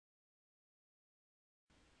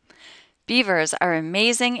Beavers are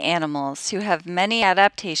amazing animals who have many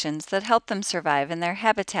adaptations that help them survive in their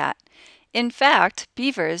habitat. In fact,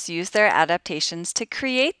 beavers use their adaptations to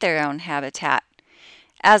create their own habitat.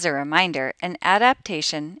 As a reminder, an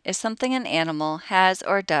adaptation is something an animal has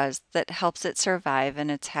or does that helps it survive in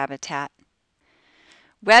its habitat.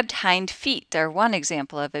 Webbed hind feet are one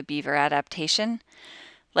example of a beaver adaptation.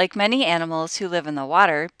 Like many animals who live in the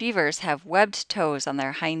water, beavers have webbed toes on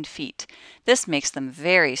their hind feet. This makes them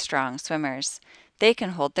very strong swimmers. They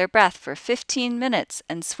can hold their breath for 15 minutes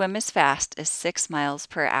and swim as fast as 6 miles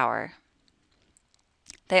per hour.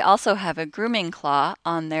 They also have a grooming claw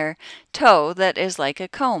on their toe that is like a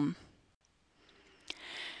comb.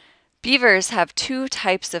 Beavers have two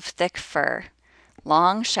types of thick fur.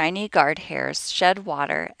 Long, shiny guard hairs shed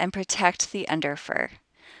water and protect the underfur.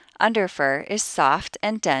 Underfur is soft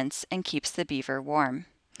and dense and keeps the beaver warm.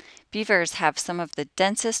 Beavers have some of the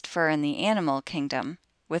densest fur in the animal kingdom,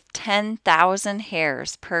 with 10,000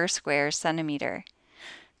 hairs per square centimeter.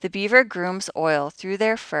 The beaver grooms oil through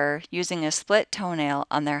their fur using a split toenail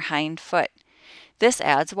on their hind foot. This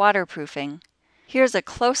adds waterproofing. Here's a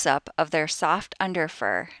close-up of their soft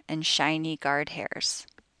underfur and shiny guard hairs.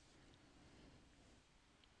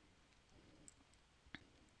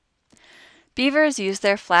 Beavers use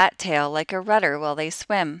their flat tail like a rudder while they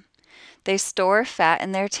swim. They store fat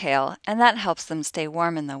in their tail, and that helps them stay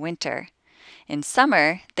warm in the winter. In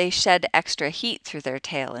summer, they shed extra heat through their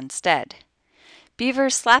tail instead.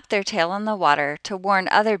 Beavers slap their tail in the water to warn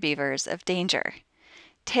other beavers of danger.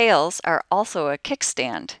 Tails are also a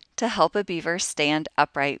kickstand to help a beaver stand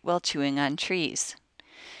upright while chewing on trees.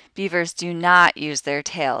 Beavers do not use their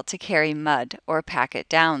tail to carry mud or pack it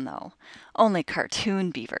down, though. Only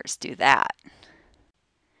cartoon beavers do that.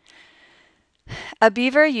 A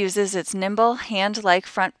beaver uses its nimble, hand-like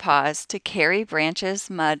front paws to carry branches,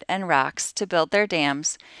 mud, and rocks to build their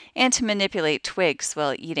dams and to manipulate twigs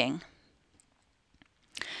while eating.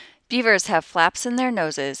 Beavers have flaps in their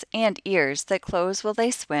noses and ears that close while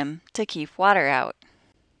they swim to keep water out.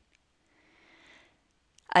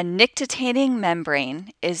 A nictitating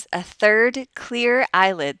membrane is a third clear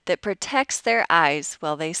eyelid that protects their eyes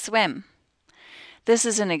while they swim. This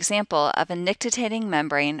is an example of a nictitating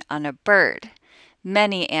membrane on a bird.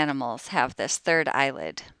 Many animals have this third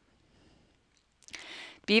eyelid.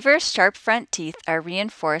 Beavers' sharp front teeth are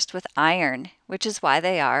reinforced with iron, which is why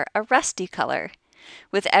they are a rusty color.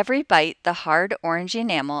 With every bite, the hard orange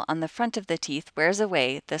enamel on the front of the teeth wears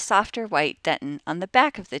away the softer white dentin on the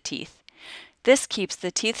back of the teeth. This keeps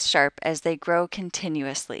the teeth sharp as they grow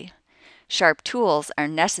continuously. Sharp tools are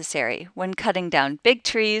necessary when cutting down big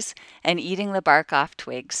trees and eating the bark off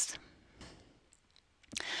twigs.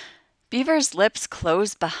 Beavers' lips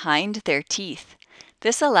close behind their teeth.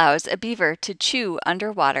 This allows a beaver to chew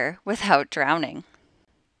underwater without drowning.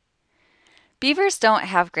 Beavers don't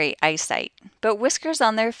have great eyesight, but whiskers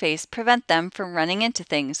on their face prevent them from running into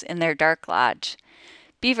things in their dark lodge.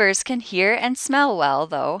 Beavers can hear and smell well,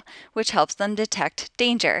 though, which helps them detect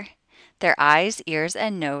danger. Their eyes, ears,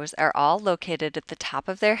 and nose are all located at the top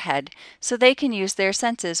of their head, so they can use their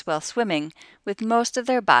senses while swimming, with most of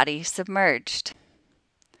their body submerged.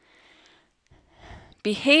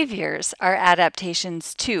 Behaviors are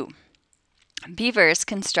adaptations too. Beavers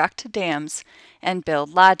construct dams and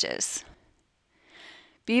build lodges.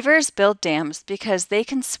 Beavers build dams because they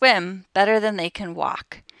can swim better than they can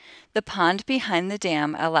walk. The pond behind the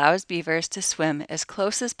dam allows beavers to swim as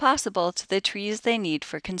close as possible to the trees they need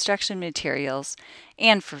for construction materials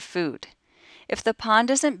and for food. If the pond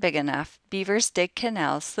isn't big enough, beavers dig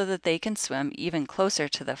canals so that they can swim even closer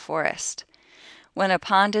to the forest. When a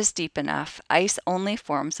pond is deep enough, ice only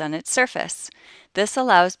forms on its surface. This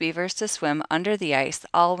allows beavers to swim under the ice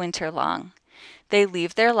all winter long. They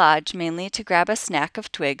leave their lodge mainly to grab a snack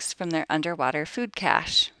of twigs from their underwater food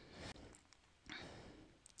cache.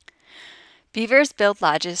 Beavers build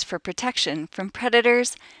lodges for protection from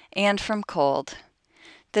predators and from cold.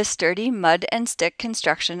 The sturdy mud and stick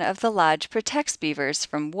construction of the lodge protects beavers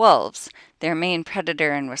from wolves, their main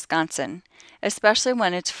predator in Wisconsin, especially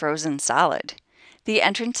when it's frozen solid. The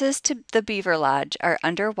entrances to the beaver lodge are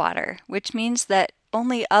underwater, which means that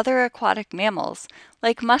only other aquatic mammals,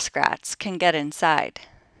 like muskrats, can get inside.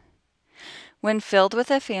 When filled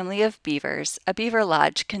with a family of beavers, a beaver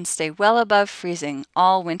lodge can stay well above freezing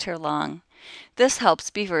all winter long. This helps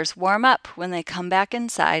beavers warm up when they come back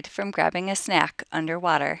inside from grabbing a snack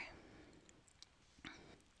underwater.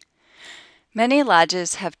 Many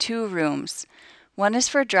lodges have two rooms. One is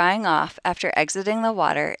for drying off after exiting the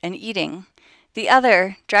water and eating. The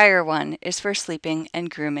other, drier one, is for sleeping and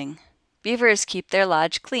grooming. Beavers keep their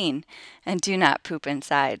lodge clean and do not poop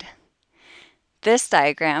inside. This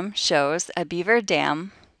diagram shows a beaver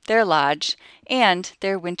dam, their lodge, and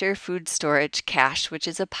their winter food storage cache, which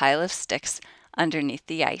is a pile of sticks underneath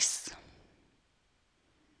the ice.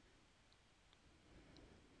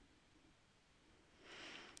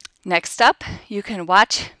 Next up, you can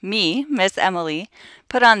watch me, Miss Emily,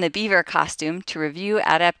 put on the beaver costume to review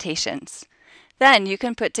adaptations. Then you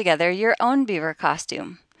can put together your own beaver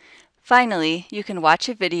costume. Finally, you can watch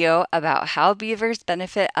a video about how beavers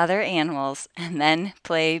benefit other animals and then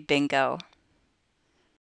play bingo.